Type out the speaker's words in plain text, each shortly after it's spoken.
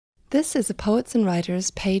This is a Poets and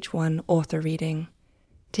Writers Page 1 author reading.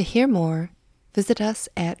 To hear more, visit us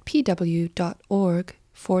at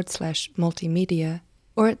pw.org/multimedia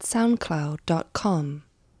or at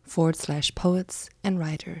soundcloud.com/poets and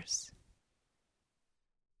writers.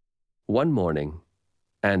 One morning,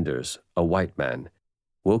 Anders, a white man,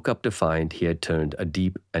 woke up to find he had turned a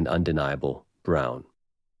deep and undeniable brown.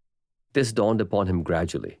 This dawned upon him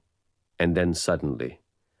gradually, and then suddenly,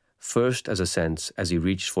 first as a sense as he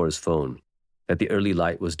reached for his phone, that the early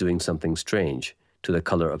light was doing something strange to the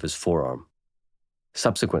color of his forearm.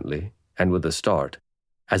 Subsequently, and with a start,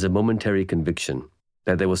 as a momentary conviction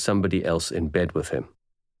that there was somebody else in bed with him,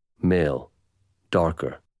 male,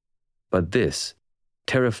 darker. But this,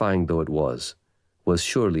 terrifying though it was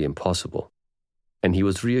surely impossible, and he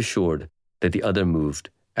was reassured that the other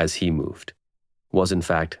moved as he moved, was in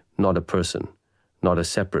fact not a person, not a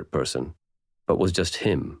separate person, but was just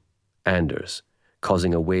him, Anders,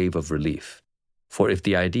 causing a wave of relief. For if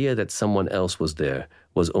the idea that someone else was there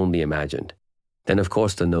was only imagined, then of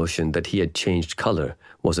course the notion that he had changed color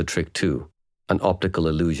was a trick too, an optical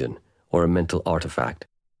illusion or a mental artifact,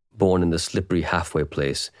 born in the slippery halfway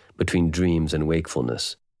place between dreams and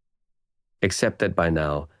wakefulness. Except that by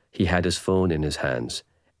now he had his phone in his hands,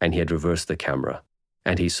 and he had reversed the camera,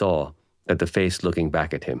 and he saw that the face looking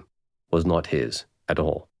back at him was not his at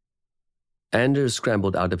all. Anders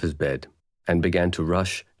scrambled out of his bed and began to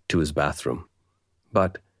rush to his bathroom.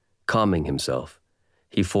 But, calming himself,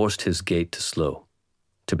 he forced his gait to slow,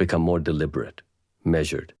 to become more deliberate,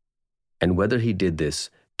 measured, and whether he did this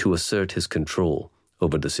to assert his control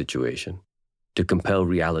over the situation, to compel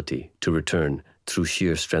reality to return through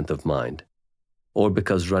sheer strength of mind, or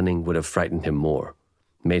because running would have frightened him more,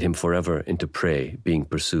 made him forever into prey being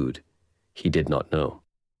pursued, he did not know.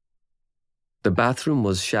 The bathroom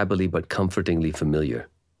was shabbily but comfortingly familiar.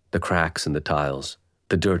 The cracks in the tiles,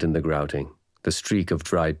 the dirt in the grouting, the streak of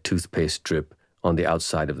dried toothpaste drip on the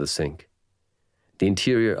outside of the sink. The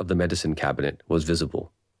interior of the medicine cabinet was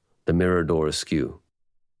visible, the mirror door askew,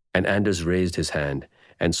 and Anders raised his hand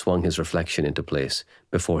and swung his reflection into place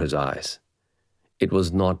before his eyes. It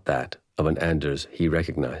was not that of an Anders he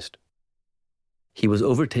recognized. He was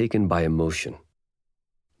overtaken by emotion,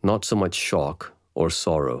 not so much shock or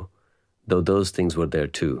sorrow, though those things were there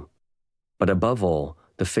too, but above all,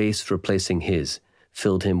 the face replacing his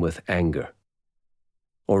filled him with anger.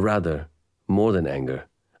 Or rather, more than anger,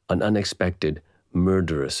 an unexpected,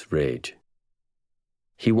 murderous rage.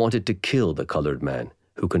 He wanted to kill the colored man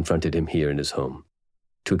who confronted him here in his home,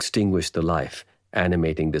 to extinguish the life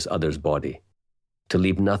animating this other's body, to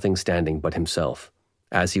leave nothing standing but himself,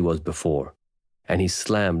 as he was before, and he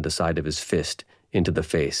slammed the side of his fist into the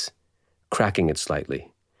face, cracking it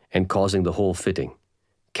slightly, and causing the whole fitting,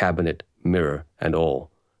 cabinet, mirror, and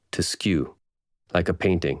all, to skew, like a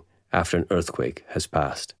painting after an earthquake has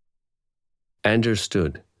passed. Anders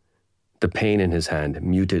stood, the pain in his hand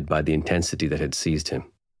muted by the intensity that had seized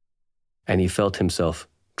him, and he felt himself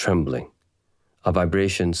trembling, a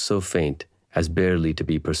vibration so faint as barely to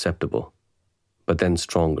be perceptible, but then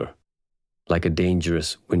stronger, like a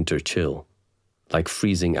dangerous winter chill, like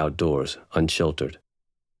freezing outdoors, unsheltered,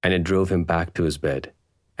 and it drove him back to his bed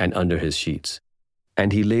and under his sheets,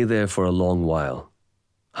 and he lay there for a long while,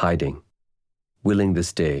 hiding, willing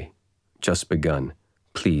this day, just begun,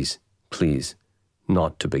 please,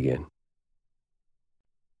 not to begin.